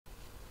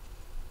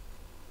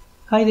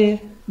Hi there,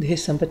 this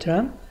is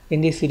Sampath.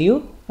 In this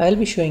video, I'll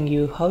be showing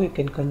you how you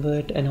can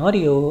convert an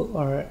audio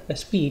or a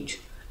speech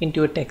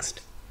into a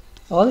text.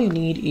 All you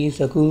need is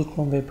a Google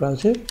Chrome web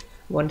browser.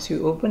 Once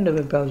you open the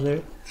web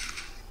browser,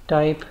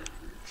 type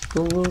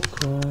Google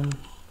Chrome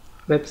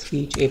Web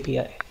Speech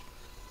API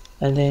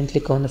and then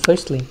click on the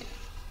first link.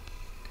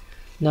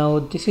 Now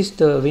this is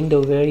the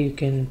window where you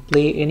can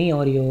play any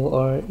audio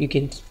or you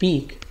can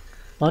speak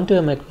onto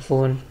a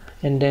microphone,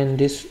 and then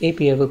this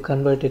API will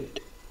convert it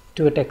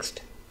to a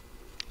text.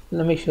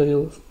 Let me show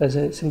you as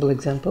a simple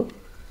example.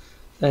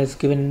 As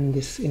given in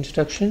this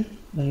instruction,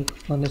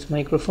 on this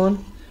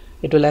microphone,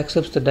 it will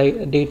accept the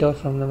data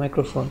from the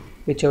microphone,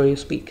 whichever you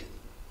speak.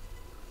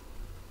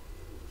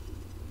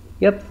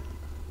 Yep,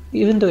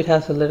 even though it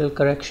has a little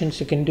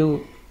corrections you can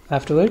do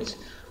afterwards,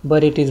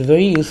 but it is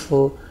very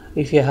useful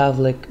if you have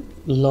like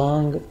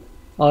long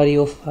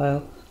audio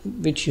file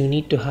which you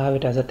need to have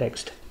it as a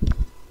text.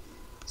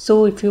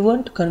 So if you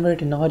want to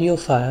convert an audio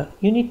file,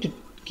 you need to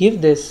give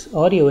this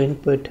audio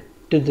input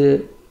to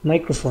the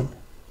microphone,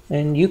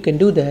 and you can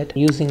do that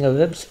using a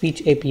web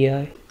speech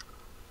API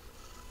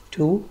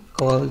tool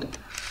called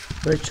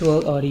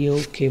Virtual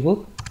Audio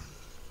Cable.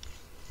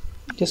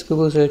 Just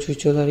Google search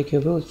Virtual Audio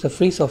Cable. It's a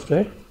free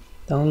software.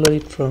 Download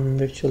it from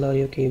Virtual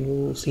Audio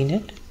Cable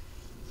CNET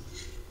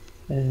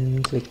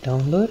and click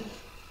download.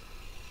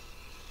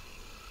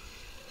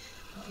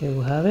 Here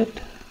we have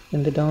it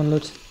in the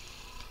downloads.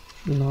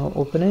 Now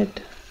open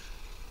it,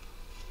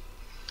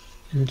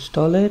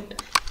 install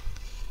it.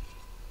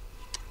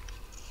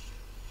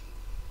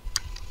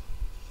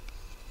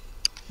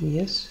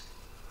 Yes,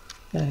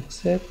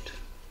 accept,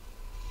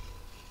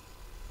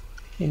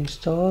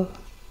 install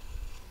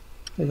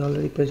is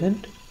already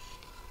present.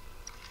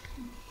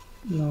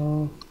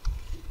 Now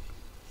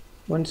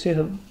once you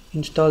have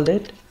installed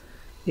it,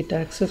 it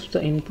accepts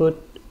the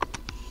input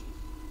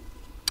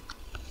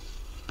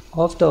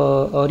of the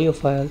audio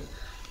file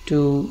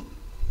to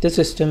the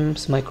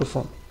system's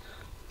microphone.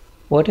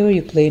 Whatever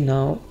you play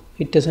now,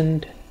 it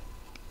doesn't,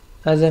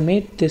 as I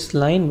made this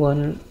line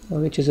 1,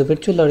 which is a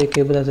virtual audio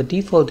cable, as a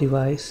default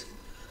device,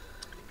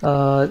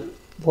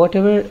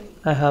 whatever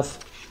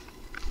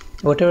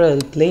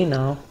I'll play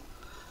now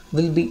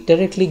will be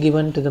directly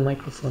given to the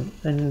microphone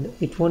and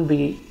it won't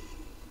be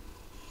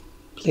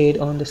played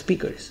on the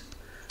speakers.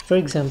 For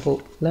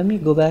example, let me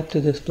go back to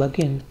this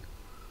plugin,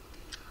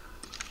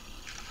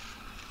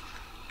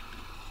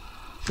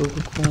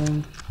 Google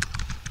Chrome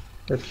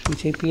Web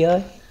Speech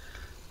API.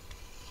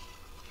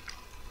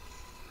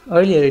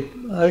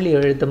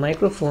 Earlier the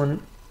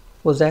microphone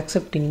was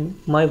accepting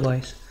my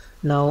voice.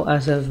 Now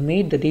as I've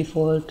made the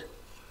default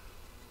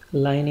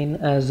line in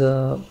as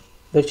a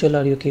virtual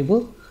audio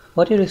cable,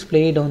 whatever is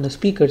played on the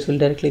speakers will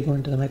directly go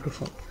into the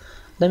microphone.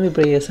 Let me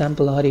play a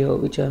sample audio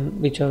which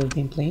I've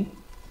been playing.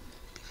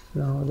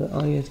 Now the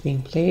audio is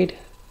being played.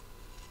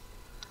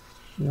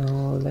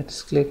 Now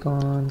let's click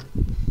on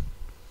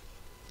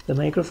the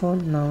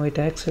microphone. Now it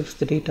accepts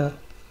the data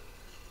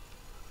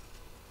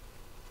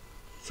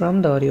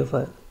from the audio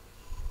file.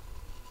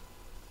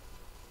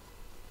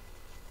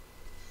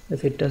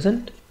 If it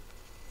doesn't,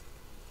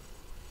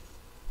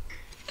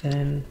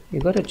 then you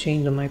gotta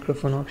change the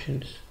microphone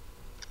options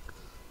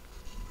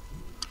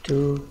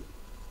to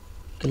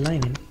the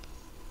line in.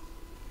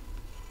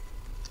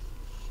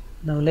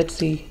 Now let's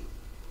see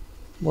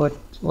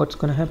what's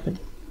gonna happen.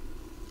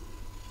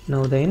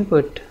 Now the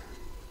input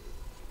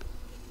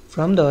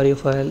from the audio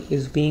file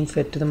is being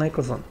fed to the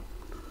microphone.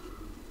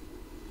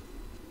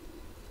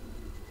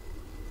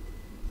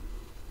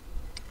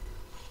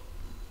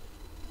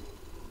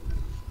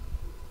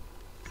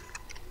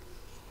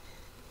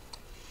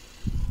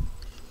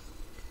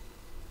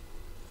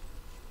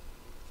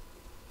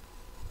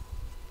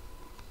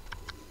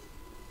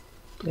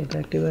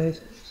 Playback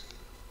devices,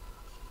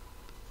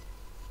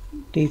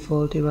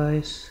 default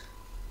device.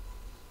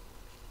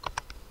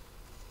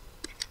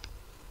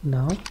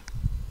 Now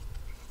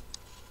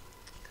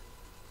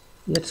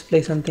let's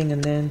play something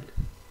and then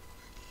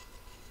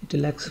it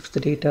will accept the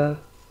data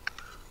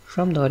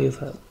from the audio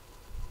file.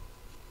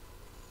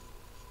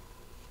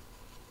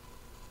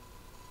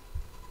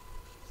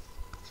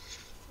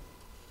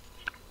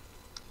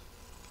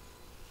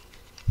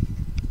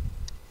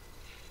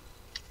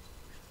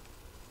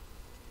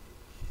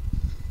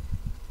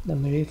 Let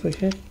me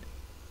refresh it.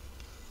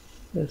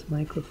 There's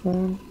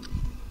microphone.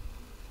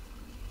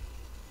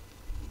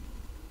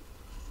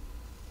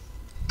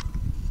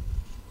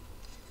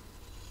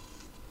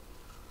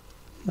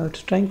 Now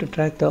it's trying to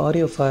track the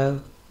audio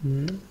file.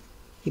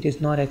 It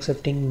is not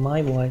accepting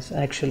my voice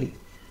actually.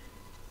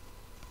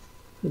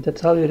 So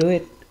that's how you do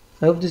it.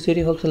 I hope this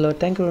video helps a lot.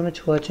 Thank you very much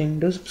for watching.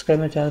 Do subscribe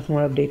my channel for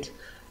more updates.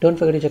 Don't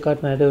forget to check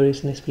out my other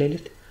videos in this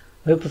playlist.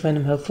 I hope you find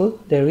them helpful.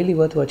 They're really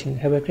worth watching.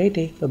 Have a great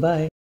day. Bye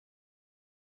bye.